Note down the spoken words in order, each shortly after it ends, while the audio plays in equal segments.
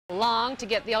Long to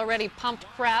get the already pumped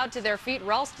crowd to their feet.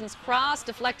 Ralston's cross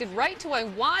deflected right to a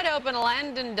wide open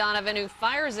Landon Donovan, who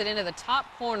fires it into the top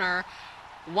corner.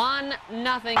 1-0.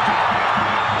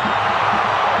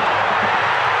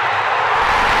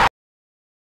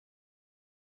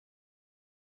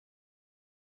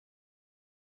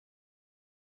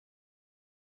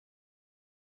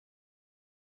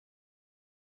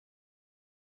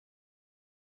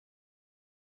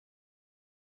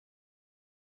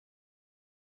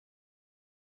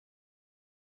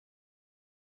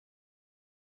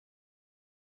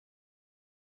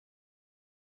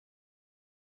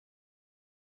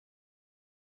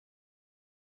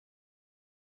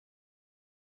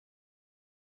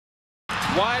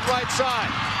 Wide right side.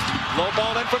 Low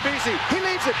ball in for BC. He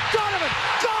leaves it. Donovan!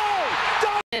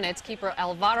 Goal! Minutes, keeper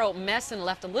Alvaro Messon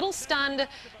left a little stunned.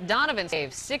 Donovan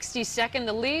saves 62nd.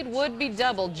 The lead would be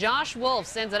doubled. Josh Wolf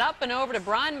sends it up and over to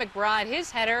Brian McBride.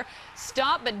 His header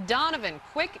stopped, but Donovan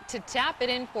quick to tap it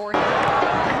in for him.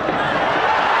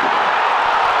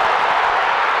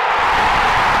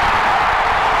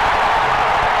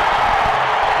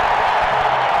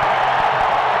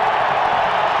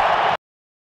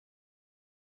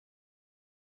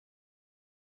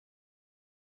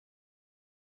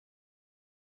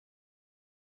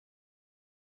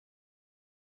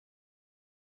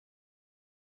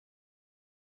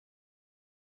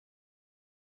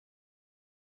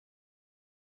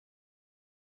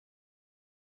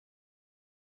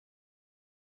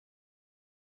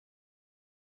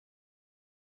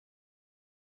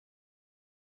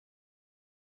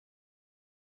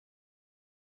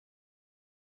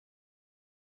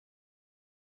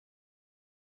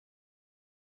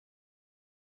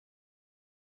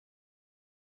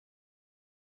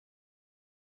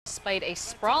 Despite a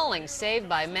sprawling save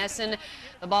by Messon,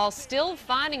 the ball still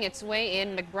finding its way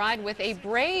in. McBride with a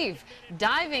brave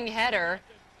diving header,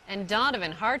 and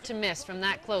Donovan hard to miss from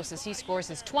that close as he scores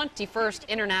his 21st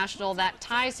international. That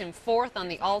ties him fourth on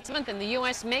the ultimate, and the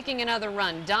U.S. making another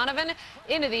run. Donovan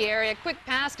into the area, quick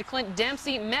pass to Clint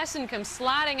Dempsey. Messon comes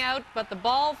sliding out, but the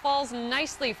ball falls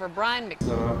nicely for Brian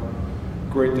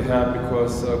McBride. Great to have,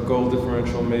 because goal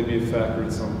differential may be a factor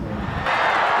at some point.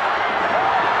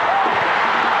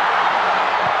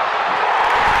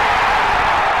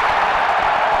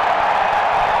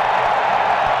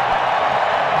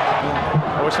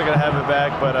 I wish I could have it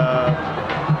back, but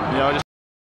you know, just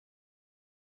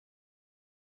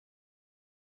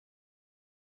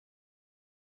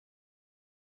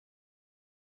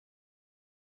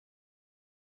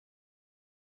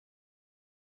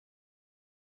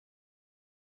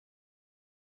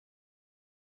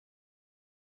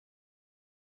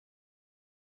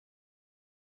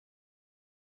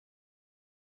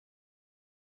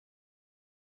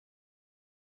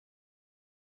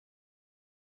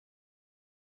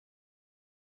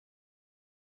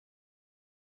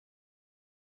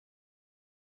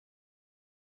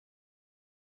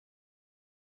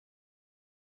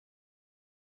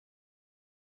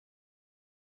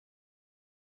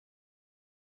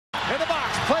in the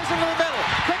box, plays into the middle.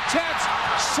 Quick chance.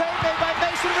 Save made by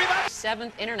Mason. Rebound.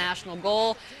 7th international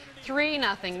goal.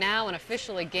 3-0 now, and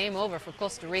officially game over for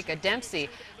Costa Rica. Dempsey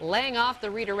laying off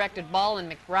the redirected ball, and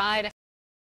McBride